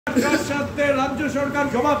সাথে রাজ্য সরকার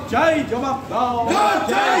জবাব চাই, জবাব দাও।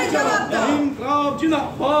 ইনকলাব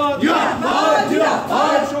জিন্দাবাদ,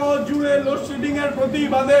 জুড়ে লোডশেডিং এর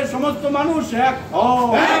প্রতিবাদে সমস্ত মানুষ এক হও।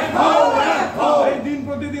 এই দিন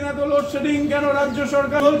প্রতিদিন এত লোডশেডিং কেন? রাজ্য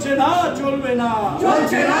সরকার বলছে না, চলবে না,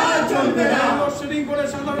 লোডশেডিং করে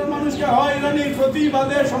সাধারণ মানুষকে হয়রানির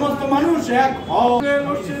প্রতিবাদে সমস্ত মানুষ এক হও।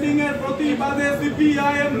 লোডশেডিং এর প্রতিবাদে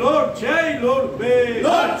সিপিআইএম লড়ছেই, লড়বে।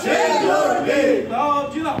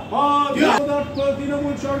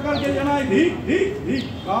 তৃণমূল সরকারকে জানাই ধিক ধিক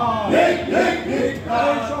ধিক্কার।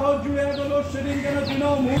 শহর জুড়ে এত লোডশেডিং কেন?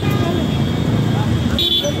 তৃণমূল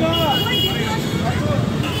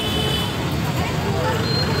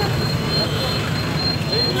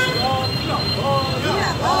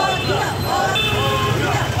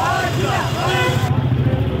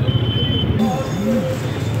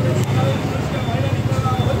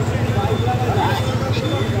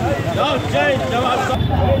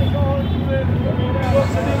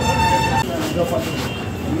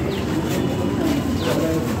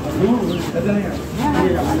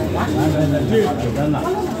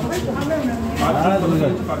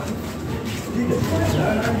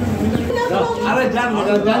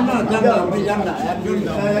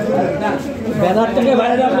ব্যানারটাকে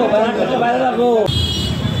বাইরে রাখবো, ব্যানারটাকে বাইরে রাখবো।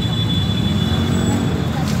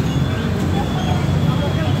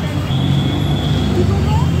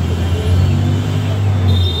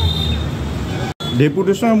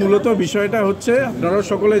 ডেপুটেশনের মূলত বিষয়টা হচ্ছে, আপনারা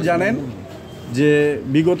সকলে জানেন যে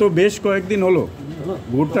বিগত বেশ কয়েকদিন হলো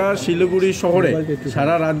গোটা শিলিগুড়ি শহরে,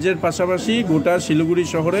 সারা রাজ্যের পাশাপাশি গোটা শিলিগুড়ি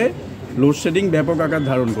শহরে লোডশেডিং ব্যাপক আকার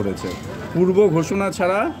ধারণ করেছে। পূর্ব ঘোষণা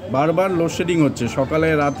ছাড়া বারবার লোডশেডিং হচ্ছে। সকালে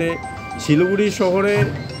রাতে শিলিগুড়ি শহরে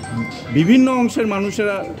বিভিন্ন অংশের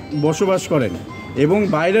মানুষেরা বসবাস করেন এবং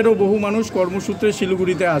বাইরেরও বহু মানুষ কর্মসূত্রে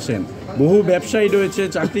শিলিগুড়িতে আসেন। বহু ব্যবসায়ী রয়েছে,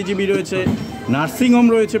 চাকরিজীবী রয়েছে, নার্সিংহোম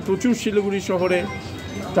রয়েছে প্রচুর শিলিগুড়ি শহরে,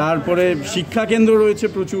 তারপরে শিক্ষাকেন্দ্র রয়েছে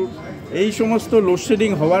প্রচুর। এই সমস্ত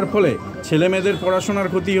লোডশেডিং হওয়ার ফলে ছেলেমেয়েদের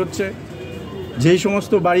পড়াশোনার ক্ষতি হচ্ছে, যেই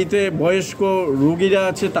সমস্ত বাড়িতে বয়স্ক রোগীরা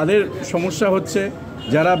আছে তাদের সমস্যা হচ্ছে,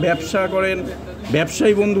 যারা ব্যবসা করেন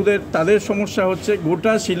ব্যবসায়ী বন্ধুদের তাদের সমস্যা হচ্ছে।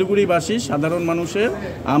 গোটা শিলিগুড়িবাসী সাধারণ মানুষের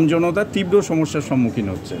আমজনতা তীব্র সমস্যার সম্মুখীন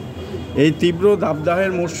হচ্ছে। এই তীব্র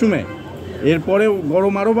দাবদাহের মরশুমে এরপরেও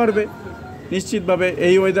গরম আরও বাড়বে নিশ্চিতভাবে,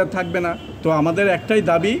 এই ওয়েদার থাকবে না। তো আমাদের একটাই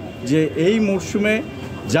দাবি যে এই মরশুমে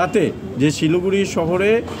যাতে যে শিলিগুড়ি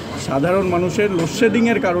শহরে সাধারণ মানুষের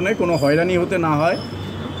লোডশেডিংয়ের কারণে কোনো হয়রানি হতে না হয়,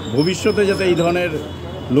 ভবিষ্যতে যাতে এই ধরনের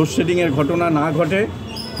লোডশেডিংয়ের ঘটনা না ঘটে,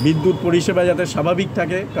 বিদ্যুৎ পরিষেবা যাতে স্বাভাবিক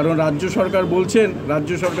থাকে। কারণ রাজ্য সরকার বলছেন,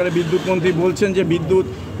 রাজ্য সরকারের বিদ্যুৎ মন্ত্রী বলছেন যে বিদ্যুৎ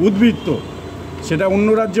উদ্বৃত্ত, সেটা অন্য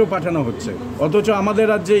রাজ্যেও পাঠানো হচ্ছে, অথচ আমাদের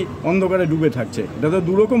রাজ্যেই অন্ধকারে ডুবে থাকছে। এটা তো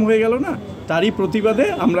দুরকম হয়ে গেল না? তারই প্রতিবাদে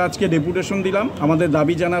আমরা আজকে ডেপুটেশন দিলাম, আমাদের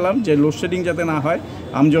দাবি জানালাম যে লোডশেডিং যাতে না হয়,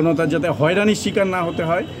 আমজনতার যাতে হয়রানির শিকার না হতে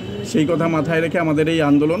হয়, সেই কথা মাথায় রেখে আমাদের এই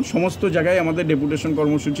আন্দোলন। সমস্ত জায়গায় আমাদের ডেপুটেশন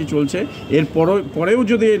কর্মসূচি চলছে। এর পরেও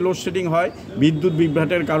যদি লোডশেডিং হয়, বিদ্যুৎ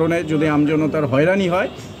বিভ্রাটের কারণে যদি আমজনতার হয়রানি হয়,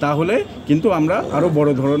 তাহলে কিন্তু আমরা আরও বড়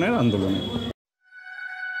ধরনের আন্দোলনে।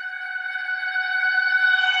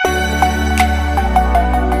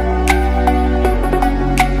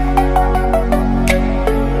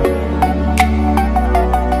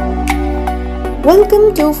 Welcome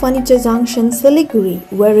to Furniture Junction, Siliguri,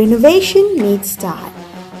 where innovation meets style.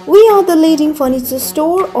 We are the leading furniture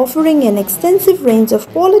store offering an extensive range of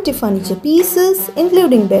quality furniture pieces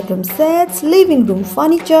including bedroom sets, living room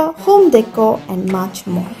furniture, home decor and much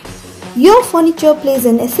more. Your furniture plays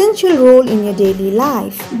an essential role in your daily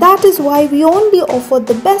life. That is why we only offer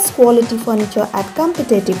the best quality furniture at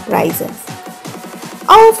competitive prices.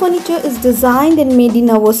 Our furniture is designed and made in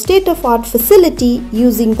our state-of-art facility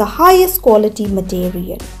using the highest quality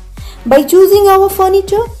material. By choosing our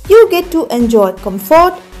furniture, you get to enjoy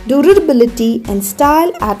comfort, durability and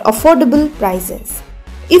style at affordable prices.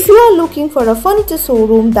 If you are looking for a furniture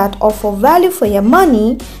showroom that offers value for your money,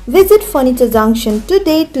 visit Furniture Junction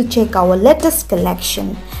today to check our latest collection.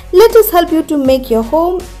 Let us help you to make your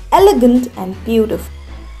home elegant and beautiful.